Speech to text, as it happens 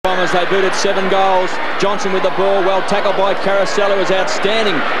Bombers, they booted 7 goals. Johnson with the ball, well tackled by Carousella, was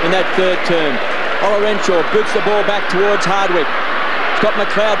outstanding in that third term. Eventual boots the ball back towards Hardwick. He's got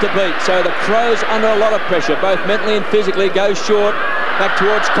McLeod to beat, so the Crows under a lot of pressure, both mentally and physically. Goes short, back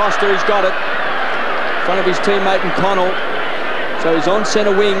towards Costa, he's got it. In front of his teammate and Connell. So he's on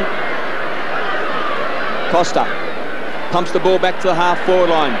centre wing. Costa pumps the ball back to the half-forward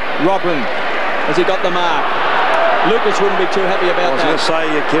line. Robin, has he got the mark? Lucas wouldn't be too happy about that. I was going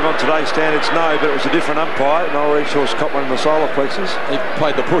to say, Kev, on today's standards, no, but it was a different umpire. And Orenshaw's caught one in the solar plexus. He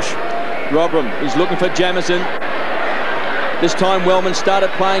played the push. Robin, he's looking for Jamison. This time Wellman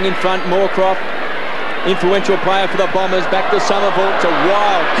started playing in front. Moorcroft, influential player for the Bombers. Back to Somerville. It's a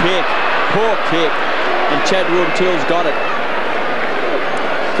wild kick. Poor kick. And Chad Rintoul's got it.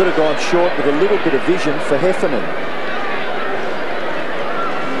 Could have gone short with a little bit of vision for Heffernan.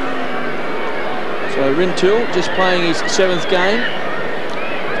 So Rintoul just playing his 7th game.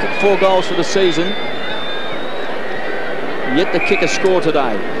 4 goals for the season. Yet to kick a score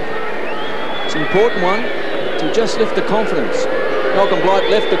today. It's an important one to just lift the confidence. Malcolm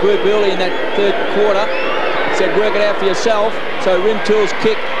Blight left the group early in that third quarter. Said work it out for yourself. So Rintoul's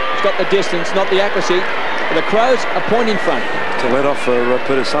kick has got the distance, not the accuracy. But the Crows a point in front. To let off for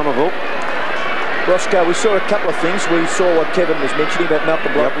Peter Somerville. Roscoe, we saw a couple of things. We saw what Kevin was mentioning about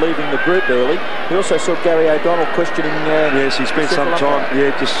Malcolm Blight leaving the group early. We also saw Gary O'Donnell questioning... yes, he spent some time,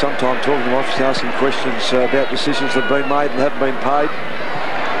 just some time talking to him, obviously asking questions about decisions that have been made and haven't been paid.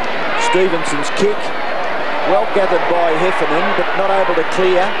 Stevenson's kick, well gathered by Heffernan, but not able to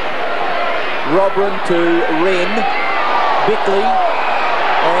clear. Robran to Wren. Bickley,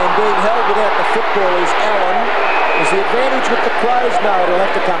 and being held without the football is Allen. Is the advantage with the Crows? No, it'll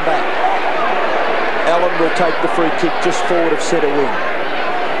have to come back. Allen will take the free kick just forward of centre wing.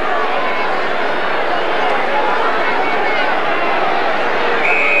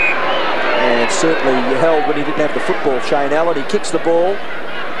 And certainly held when he didn't have the football, Shane Allen. He kicks the ball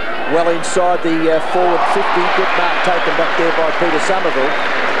well inside the forward 50. Good mark taken back there by Peter Somerville.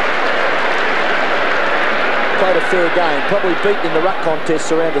 Played a fair game. Probably beaten in the ruck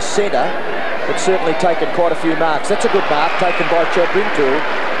contests around the centre, but certainly taken quite a few marks. That's a good mark taken by Chad Rintoul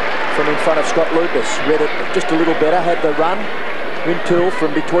from in front of Scott Lucas. Read it just a little better, had the run. Rintoul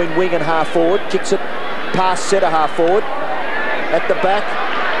from between wing and half forward, kicks it past centre half forward. At the back,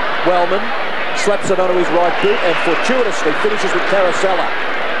 Wellman slaps it onto his right boot and fortuitously finishes with Carousella.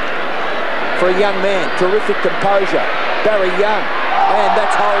 For a young man, terrific composure. Barry Young, and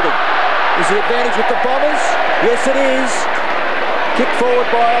that's holding. Is the advantage with the Bombers? Yes, it is. Kick forward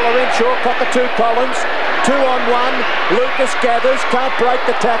by Olorenshaw, cockatoo-collins. 2-on-1, Lucas gathers, can't break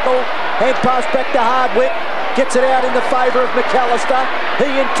the tackle. Hand pass back to Hardwick, gets it out in the favour of McAllister. He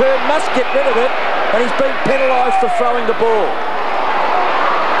in turn must get rid of it, and he's been penalised for throwing the ball.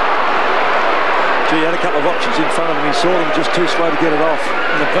 Gee, he had a couple of options in front of him, he saw them just too slow to get it off.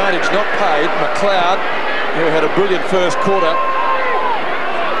 An advantage not paid. McLeod, who had a brilliant first quarter.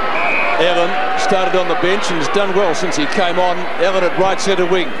 Evan started on the bench and has done well since he came on. Evan at right centre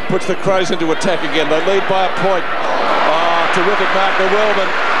wing puts the Crows into attack again. They lead by a point. Oh, terrific mark to Wellman.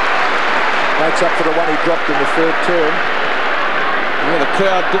 Makes up for the one he dropped in the third term. Yeah, the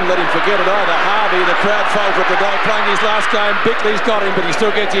crowd didn't let him forget it either. Harvey, the crowd favourite today, playing his last game. Bickley's got him, but he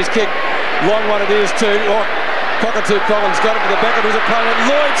still gets his kick. Long one it is too. Oh, Cockatoo-Collins got it to the back of his opponent.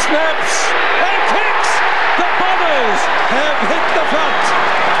 Lloyd snaps and kicks. The Bombers have hit the front.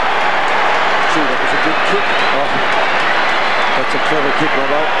 Gee, that was a good kick. Oh, that's a clever kick,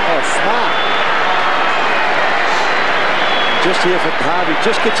 Robbo. Oh, smart. Just here for Harvey,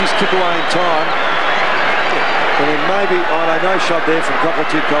 just gets his kick away in time. And then maybe, oh no, no shot there from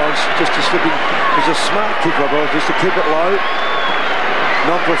Cockatoo-Collins, just to slip in. It was a smart kick, Robbo, just to keep it low.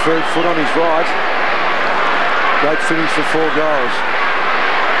 Non-preferred foot on his right. Great finish for 4 goals.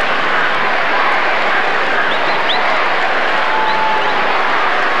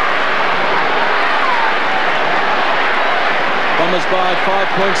 Bombers by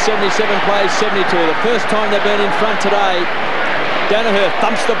 5 points, 77 plays 72. The first time they've been in front today. Danaher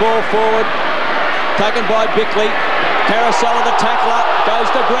thumps the ball forward. Taken by Bickley. Carousella, the tackler, goes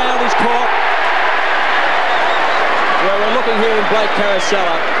to ground, he's caught. Well, we're looking here in Blake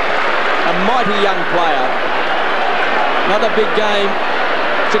Carousella, a mighty young player. Another big game,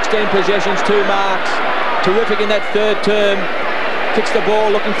 16 possessions, 2 marks. Terrific in that third term. Kicks the ball,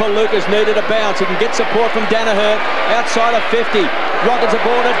 looking for Lucas, needed a bounce. He can get support from Danaher, outside of 50. Rockets the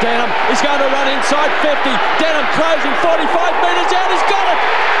ball to Denham. He's going to run inside 50. Denham closing 45 metres out, he's got it!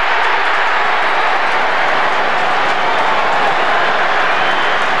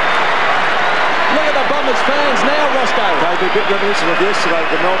 Look at the Bombers fans now, Roscoe. They'd be a bit reminiscent of yesterday,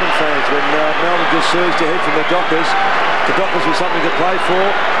 the Melbourne fans, when Melbourne just surged ahead from the Dockers. The Dockers were something to play for.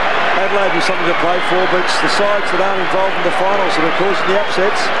 Adelaide was something to play for, but it's the sides that aren't involved in the finals that are causing the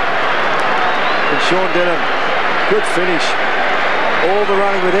upsets. And Sean Denham, good finish. All the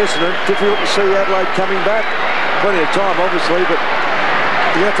running with Essendon. Difficult to see Adelaide coming back. Plenty of time, obviously, but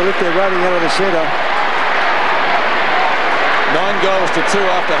you have to lift their rating out of the centre. 9 goals to 2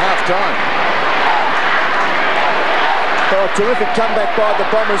 after half-time. Oh, terrific comeback by the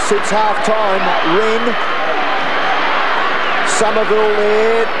Bombers since half-time. Wren, Somerville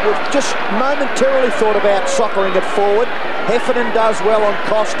there, we've just momentarily thought about soccering it forward. Heffernan does well on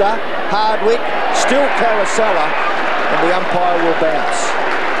Costa, Hardwick, still Caracella, and the umpire will bounce.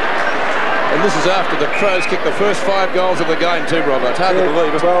 And this is after the Crows kicked the first 5 goals of the game too, Robert. It's hard to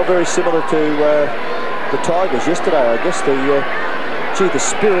believe, isn't it? Well, very similar to the Tigers yesterday, I guess. The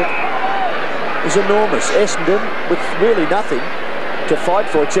spirit is enormous. Essendon with really nothing to fight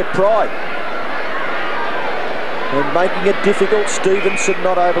for except pride. And making it difficult, Stevenson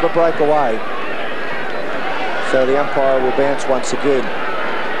not able to break away. So the umpire will bounce once again.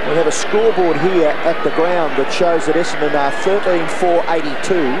 We have a scoreboard here at the ground that shows that Essendon are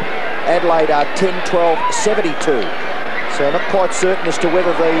 13-4-82, Adelaide are 10-12-72. So not quite certain as to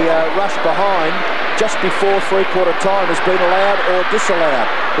whether the rush behind just before three-quarter time has been allowed or disallowed.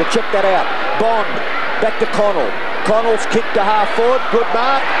 We'll check that out. Bond, back to Connell. Connell's kick to half forward, good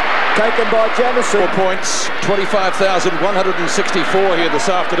mark, taken by Jamison. 4 points, 25,164 here this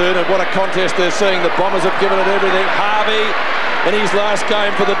afternoon, and what a contest they're seeing. The Bombers have given it everything. Harvey in his last game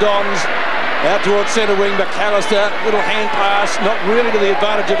for the Dons, out towards centre wing. McAllister, little hand pass, not really to the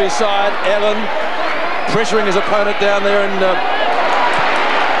advantage of his side. Allen pressuring his opponent down there, and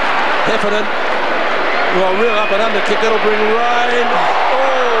Heffernan, well, real up and under kick, that'll bring rain.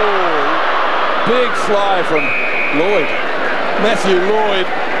 Oh, big fly from Lloyd, Matthew Lloyd.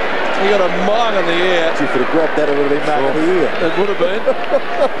 He got a mile in the air. If you could have grabbed that, it would have been mark of the year. It would have been.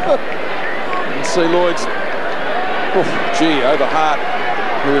 And see Lloyd's, over Hart,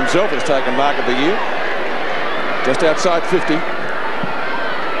 who himself has taken mark of the year. Just outside 50.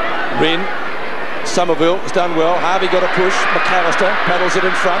 Wren, Somerville has done well. Harvey got a push. McAllister paddles it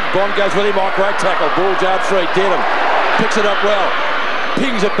in front. Bond goes with him. Great tackle. Ball yard free. Denham picks it up well.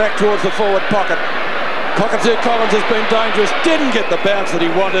 Pings it back towards the forward pocket. Cockatoo-Collins has been dangerous. Didn't get the bounce that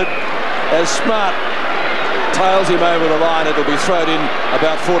he wanted. As Smart tails him over the line, it'll be thrown in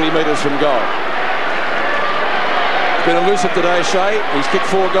about 40 metres from goal. It's been elusive today, Shea. He's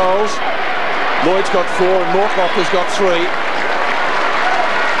kicked 4 goals. Lloyd's got 4 and Moorcroft has got 3.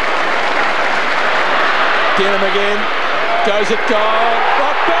 Denham again, goes at goal.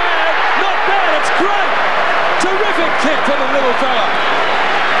 Not bad, it's great. Terrific kick from the little fella.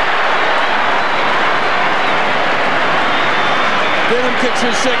 Denham kicks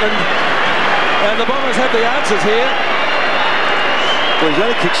his second, and the Bombers have the answers here. Well, he's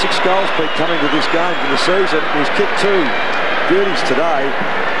only kicked 6 goals, Pete, coming to this game for the season. He's kicked 2 beauties today,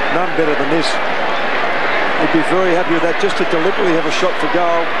 none better than this. He'd be very happy with that, just to deliberately have a shot for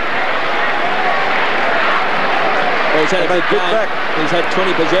goal. Well, he's had a big game. He's had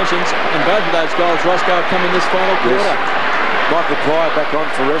 20 possessions, and both of those goals, Roscoe, have come in this final quarter. Yes. Michael Pryor back on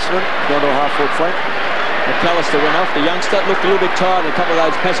for Essendon, gone to a half-forward flank. McAllister went off. The youngster looked a little bit tired in a couple of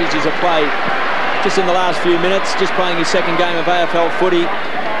those passages of play just in the last few minutes, just playing his second game of AFL footy.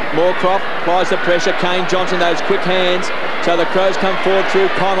 Moorcroft applies the pressure. Kane Johnson, those quick hands. So the Crows come forward through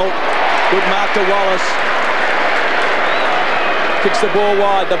Connell. Good mark to Wallace. Kicks the ball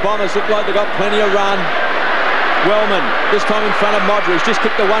wide. The Bombers look like they've got plenty of run. Wellman, this time in front of Modra. He's just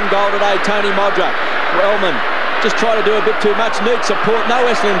kicked the 1 goal today, Tony Modra. Wellman just tried to do a bit too much. Needs support. No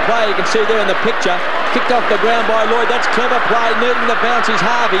Essendon play. You can see there in the picture. Kicked off the ground by Lloyd. That's clever play. Needing the bounce is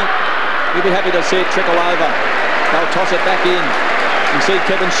Harvey. You'll be happy to see it trickle over. They'll toss it back in. You see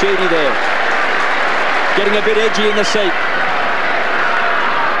Kevin Sheedy there. Getting a bit edgy in the seat.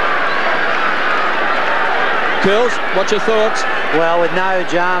 Curls, what's your thoughts? Well, with no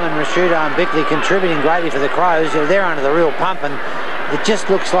Jam and Rashudo and Bickley contributing greatly for the Crows, they're under the real pump, and it just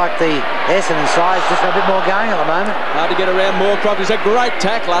looks like the Essendon side's just got a bit more going at the moment. Hard to get around Moorcroft. He's a great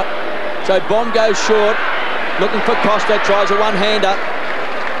tackler. So Bond goes short, looking for Costa, tries a one-hander.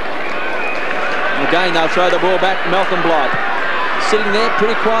 Again, they'll throw the ball back. Malcolm Blight sitting there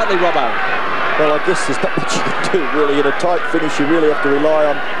pretty quietly, Robbo. Well, I guess there's not much you can do, really. In a tight finish, you really have to rely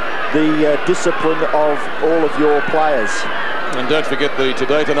on the discipline of all of your players. And don't forget the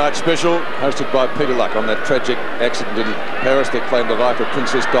Today Tonight special, hosted by Peter Luck on that tragic accident in Paris that claimed the life of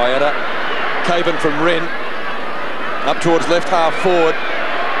Princess Diana. Caven from Wren, up towards left half forward.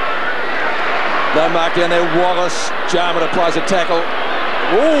 No mark down there. Wallace. Jarman applies a tackle.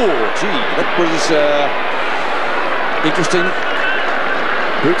 Oh, gee, that was interesting.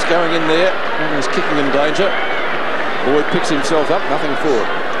 Boots going in there. And he's kicking in danger. Boyd picks himself up. Nothing for it.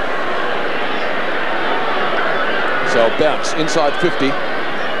 So a bounce inside 50.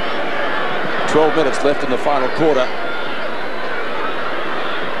 12 minutes left in the final quarter.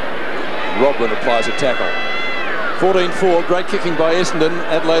 Roblin applies a tackle. 14-4, great kicking by Essendon.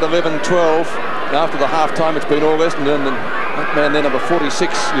 Adelaide 11-12. After the half-time, it's been all Essendon. And that man there, number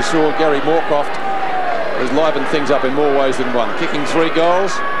 46, you saw Gary Moorcroft, has livened things up in more ways than one. Kicking 3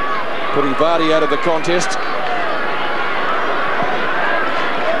 goals, putting Vardy out of the contest.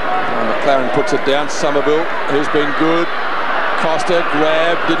 And McLaren puts it down. Somerville, who's been good. Costa,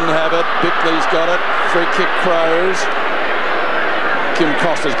 grab, didn't have it. Bickley's got it. Free kick, Crows. Kim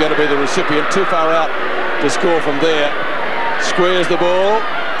Costa's going to be the recipient. Too far out to score from there. Squares the ball,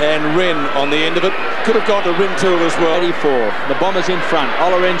 and Wren on the end of it. Could have gone to Rintoul as well. 84. The Bombers in front.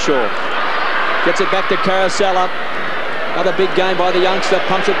 Ola Renshaw gets it back to Carousella. Another big game by the youngster.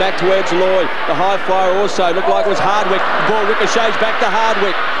 Pumps it back towards Lloyd. The high flyer also looked like it was Hardwick. The ball ricochets back to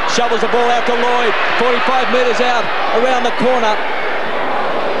Hardwick. Shovels the ball out to Lloyd. 45 metres out around the corner.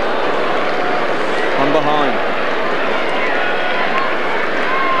 On behind.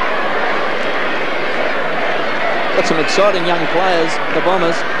 Got some exciting young players, the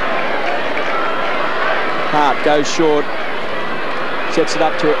Bombers. Hart goes short. Sets it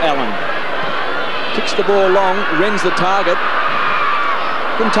up to Allen. Kicks the ball long, Wren's the target.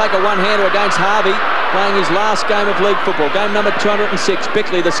 Couldn't take a one-hander against Harvey, playing his last game of league football. Game number 206.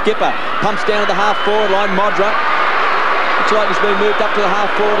 Bickley, the skipper, pumps down to the half-forward line. Modra. Looks like he's been moved up to the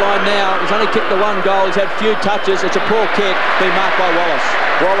half-forward line now. He's only kicked the 1 goal. He's had few touches. It's a poor kick, being marked by Wallace.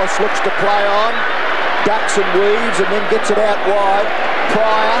 Wallace looks to play on, ducks and weaves, and then gets it out wide.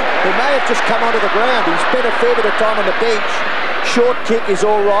 Pryor, who may have just come onto the ground. He's spent a fair bit of time on the bench. Short kick is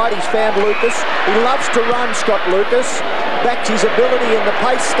all right. He's found Lucas. He loves to run, Scott Lucas. Backs his ability in the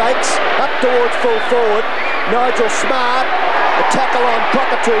pace stakes up towards full forward. Nigel Smart, a tackle on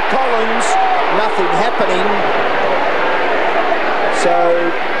Cockatoo-Collins. Nothing happening. So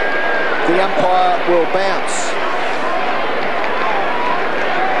the umpire will bounce.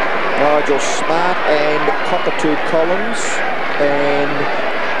 Nigel Smart and Cockatoo-Collins,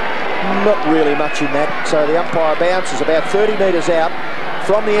 and not really much in that. So the umpire bounces about 30 metres out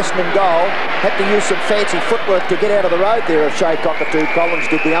from the Essendon goal. Had to use some fancy footwork to get out of the road there of Shea Cockatoo-Collins,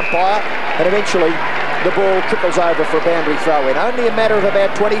 did the umpire, and eventually the ball trickles over for a boundary throw-in. Only a matter of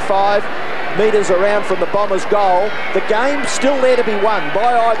about 25 metres around from the Bombers' goal. The game's still there to be won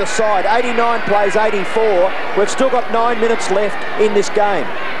by either side. 89 plays 84. We've still got 9 minutes left in this game.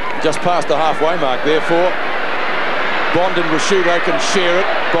 Just past the halfway mark, therefore. Bond and Rashudo can share it.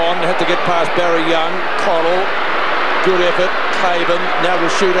 Bond had to get past Barry Young. Connell, good effort. Caven, now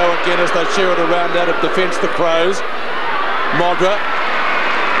Rashudo again as they share it around out of defence, the Crows. Modra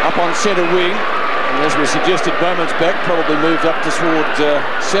up on centre wing, and as we suggested moments back, probably moved up towards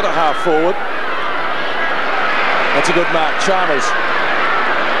centre half forward. That's a good mark. Chalmers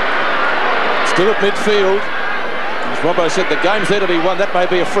still at midfield. As Robbo said, the game's there to be won. That may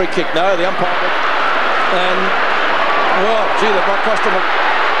be a free kick. No, the umpire, and oh, gee, that might cost him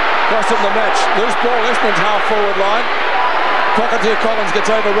the match. Loose ball, Essendon's half-forward line. Cockatoo-Collins gets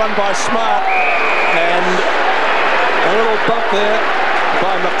overrun by Smart. And a little bump there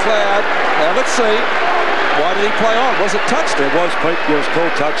by McLeod. Now, let's see. Why did he play on? Was it touched? It was, Pete. It was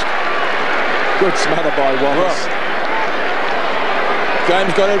called touched. Good smother by Wallace. Right.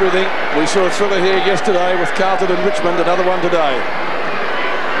 Game's got everything. We saw a thriller here yesterday with Carlton and Richmond. Another one today.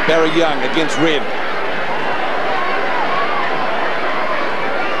 Barry Young against Wren.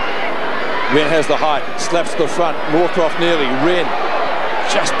 Wren has the height, slaps to the front, Moorcroft nearly, Wren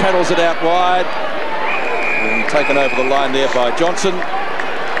just paddles it out wide, and taken over the line there by Johnson,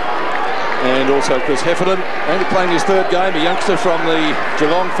 and also Chris Heffernan, only playing his 3rd game, a youngster from the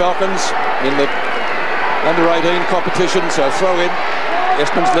Geelong Falcons in the under-18 competition, so throw in.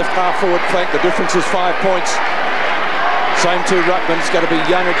 Essendon's left half-forward flank, the difference is 5 points. Same 2 ruckmen, it's going to be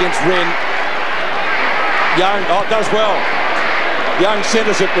Young against Wren. Young, oh, does well. Young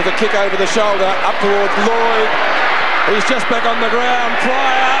centres it with a kick over the shoulder, up towards Lloyd. He's just back on the ground.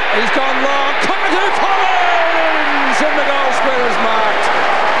 Pryor, he's gone long. Cockatoo-Collins! And the goal square is marked.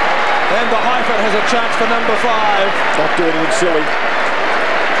 And the Highford has a chance for number 5. Not doing anything silly.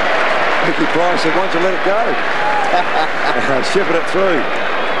 Mickey Pryor said, why don't you let it go? Shivered it through.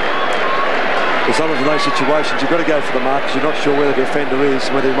 Sometimes in those situations, you've got to go for the mark because you're not sure where the defender is,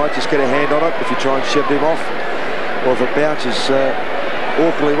 whether he might just get a hand on it if you try and shove him off, or if it bounces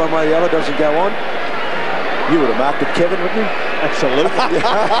awkwardly one way or the other, doesn't go on. You would have marked it, Kevin, wouldn't you? Absolutely.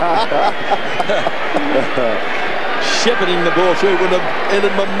 Shepherding the ball through would have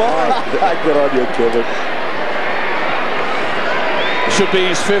entered my mind. Good on you, Kevin. Should be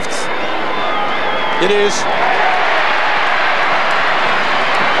his 5th. It is.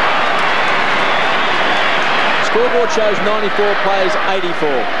 Scoreboard shows 94 plays,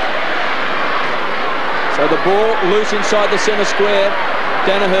 84. So the ball loose inside the centre square.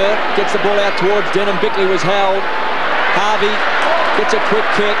 Danaher gets the ball out towards Denham. Bickley was held. Harvey gets a quick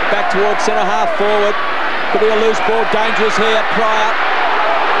kick back towards centre half forward. Could be a loose ball, dangerous here. Pryor.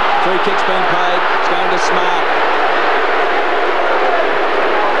 Free kick's been paid. It's going to Smart.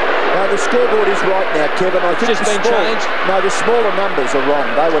 Now the scoreboard is right now, Kevin. I think It's just been changed. No, the smaller numbers are wrong.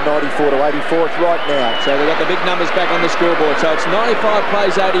 They were 94 to 84. It's right now. So we've got the big numbers back on the scoreboard. So it's 95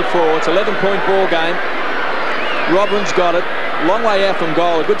 plays, 84. It's 11-point ball game. Robin's got it. Long way out from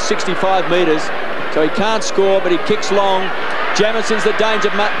goal. A good 65 metres. So he can't score, but he kicks long. Jamison's the danger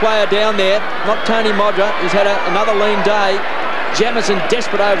player down there. Not Tony Modra. He's had another lean day. Jamison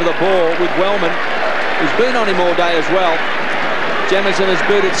desperate over the ball with Wellman, who's been on him all day as well. Jamison has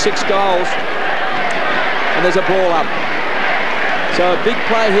booted 6 goals. And there's a ball up. So a big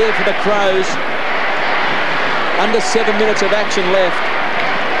play here for the Crows. Under 7 minutes of action left.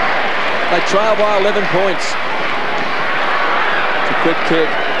 They trail by 11 points. It's a quick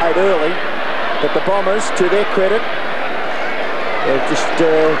kick. Played early, but the Bombers, to their credit, they've just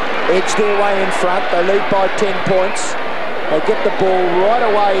edged their way in front. They lead by 10 points. They get the ball right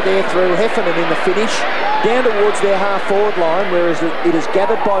away there through Heffernan in the finish, down towards their half-forward line, whereas it is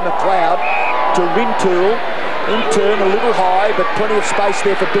gathered by McLeod to Rintoul. In turn, a little high, but plenty of space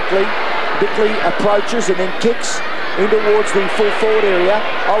there for Bickley. Bickley approaches and then kicks in towards the full forward area.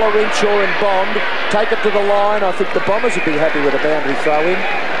 Ola Renshaw and Bond take it to the line. I think the Bombers would be happy with a boundary throw in.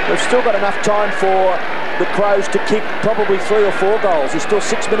 They've still got enough time for the Crows to kick probably 3 or 4 goals. There's still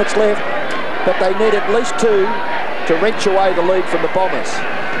 6 minutes left, but they need at least 2 to wrench away the lead from the Bombers.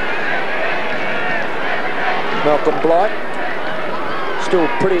 Malcolm Blight still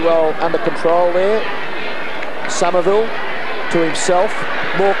pretty well under control there. Somerville to himself.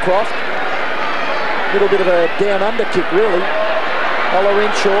 Moorcroft. A little bit of a down-under kick, really. Ola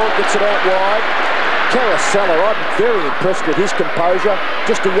Renshaw gets it out wide. Carousella, I'm very impressed with his composure.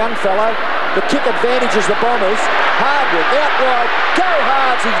 Just a young fellow. The kick advantages the Bombers. Hardwick out wide. Go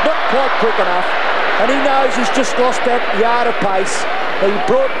Hards. He's not quite quick enough. And he knows he's just lost that yard of pace. He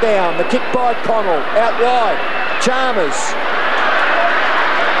brought down the kick by Connell. Out wide. Chalmers.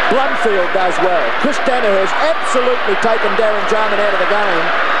 Blumfield does well. Chris Danaher's absolutely taken Darren Jarman out of the game.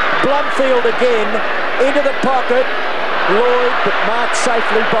 Blumfield again into the pocket. Lloyd, but marked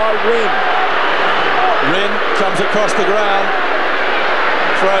safely by Wren. Wren comes across the ground.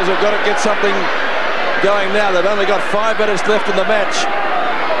 Crows have got to get something going now. They've only got 5 minutes left in the match.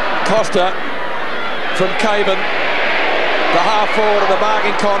 Costa from Caven, the half forward of the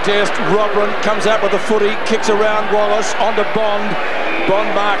marking contest. Rodron comes out with the footy, kicks around Wallace onto Bond.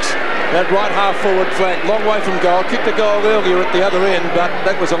 Bond marks that right half forward flank, long way from goal. Kicked the goal earlier at the other end, but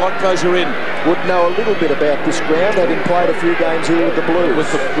that was a lot closer in. Would know a little bit about this ground, having played a few games here with the Blues.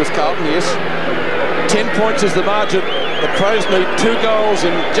 With Carlton, yes. 10 points is the margin. The Crows need 2 goals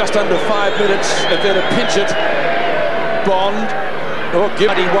in just under 5 minutes if they're to pinch it. Bond,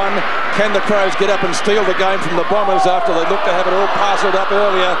 give 91. Can the Crows get up and steal the game from the Bombers after they looked to have it all parcelled up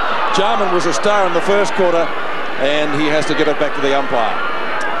earlier? Jarman was a star in the first quarter, and he has to give it back to the umpire.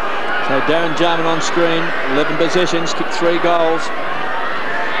 So Darren Jarman on screen, 11 possessions, kicked 3 goals.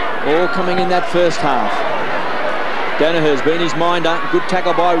 All coming in that first half. Danaher's been his minder. Good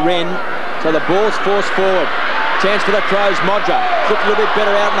tackle by Wren. So the ball's forced forward. Chance for the Crows. Modra looked a little bit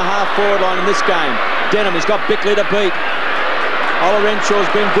better out in the half-forward line in this game. Denham has got Bickley to beat. Ola Renshaw's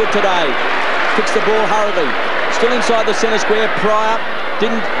been good today. Kicks the ball hurriedly. Still inside the centre square. Pryor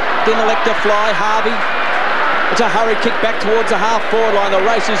didn't elect to fly. Harvey. It's a hurry kick back towards the half-forward line. The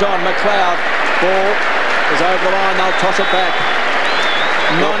race is on. McLeod. Ball is over the line. They'll toss it back.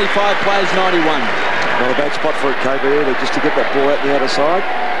 95 plays 91. Not a bad spot for a KB either, just to get that ball out the other side.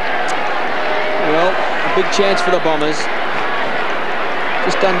 Well, a big chance for the Bombers.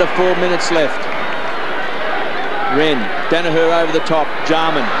 Just under 4 minutes left. Wren, Danaher over the top.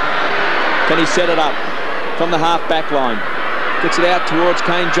 Jarman. Can he set it up from the half-back line? Gets it out towards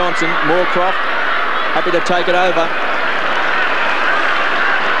Kane Johnson. Moorcroft, happy to take it over.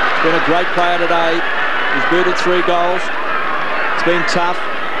 He's been a great player today. He's booted 3 goals. It's been tough.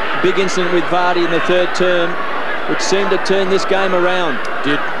 Big incident with Vardy in the 3rd term, which seemed to turn this game around.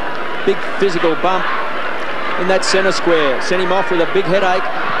 Did. Big physical bump. in that centre square. Sent him off with a big headache.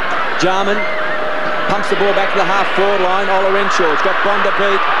 Jarman pumps the ball back to the half-forward line. Eventual's got Bond to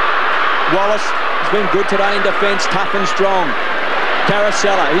beat. Wallace has been good today in defence, tough and strong.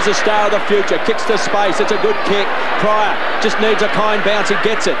 Carosella, he's a star of the future, kicks to space, it's a good kick. Pryor just needs a kind bounce, he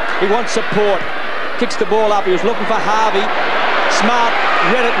gets it. He wants support, kicks the ball up, he was looking for Harvey. Smart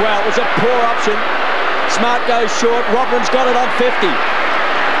read it well, it was a poor option. Smart goes short, Robin's got it on 50.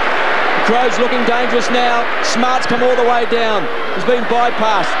 Crows looking dangerous now, Smart's come all the way down. He's been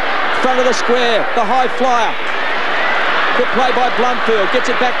bypassed, front of the square, the high flyer. Good play by Blumfield, gets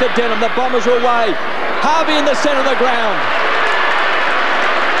it back to Denham, the Bombers are away. Harvey in the centre of the ground.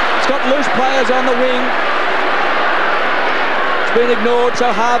 It's got loose players on the wing. It's been ignored,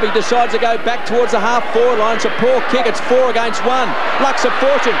 so Harvey decides to go back towards the half-forward line. It's a poor kick, it's 4 against 1. Lucks of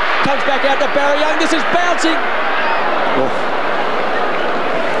fortune, comes back out to Barry Young. This is bouncing.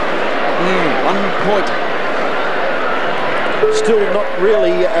 1 point. Still not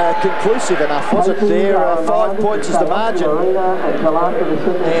really conclusive enough, was it there? 5 points is the margin.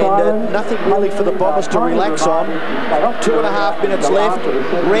 And nothing really for the Bombers to relax on. 2.5 minutes left.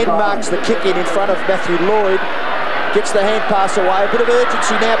 Wren marks the kick in front of Matthew Lloyd. Gets the hand pass away. A bit of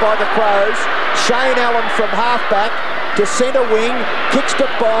urgency now by the Crows. Shane Allen from halfback to centre wing. Kicks to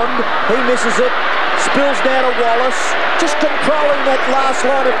Bond. He misses it. Spills now to Wallace. Just controlling that last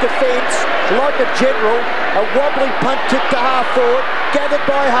line of defence like a general. A wobbly punt kick to half forward. Gathered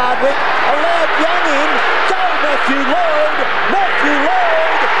by Hardwick. Allowed Young in. Go Matthew Lloyd. Matthew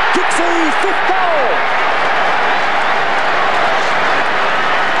Lloyd kicks his 5th goal.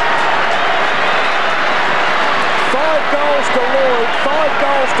 Five goals to Lloyd. 5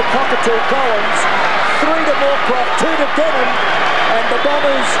 goals to Cockatoo-Collins. 3 to Moorcroft. 2 to Denham. And the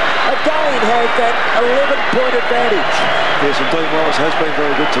Bombers again have that 11-point advantage. Yes, and Dean Wallace has been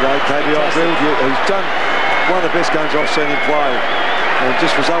very good today, KB. I agree with you. He's done one of the best games I've seen him play. And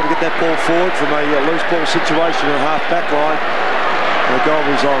just was able to get that ball forward from a loose ball situation in a half-back line. And the goal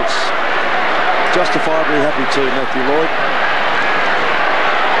results. Justifiably happy to Matthew Lloyd.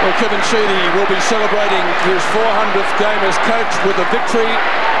 Well, Kevin Sheedy will be celebrating his 400th game as coach with a victory.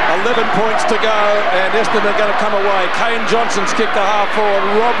 11 points to go, and Essendon are going to come away. Kane Johnson's kicked to half forward.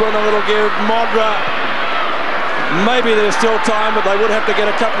 Robin a little give. Modra. Maybe there's still time, but they would have to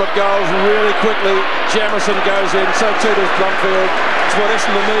get a couple of goals really quickly. Jamison goes in, so too does Blumfield. It's what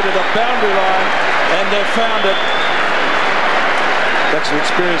Essendon needed, a boundary line, and they've found it. That's an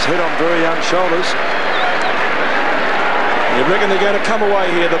experienced hit on very young shoulders. You reckon they're going to come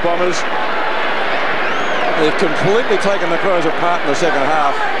away here, the Bombers? They've completely taken the Crows apart in the second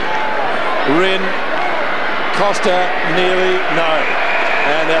half. Wren, Costa, nearly, no.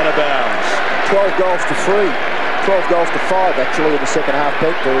 And out of bounds. 12 goals to 3. 12 goals to 5, actually, in the second half,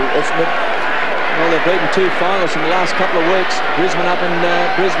 Pete, to Essendon. Well, they've beaten 2 finalists in the last couple of weeks. Brisbane up in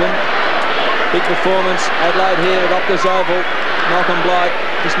Brisbane. Big performance. Adelaide here at Optus Oval. Malcolm Blight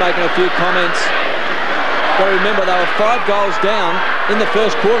just making a few comments. Got to remember, they were 5 goals down in the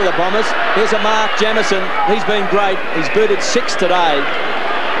first quarter, the Bombers. Here's a Mark Jamison. He's been great. He's booted 6 today.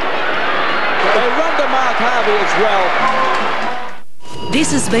 They run to Mark Harvey as well.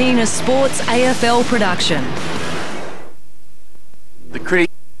 This has been a Sports AFL production. The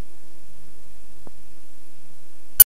critic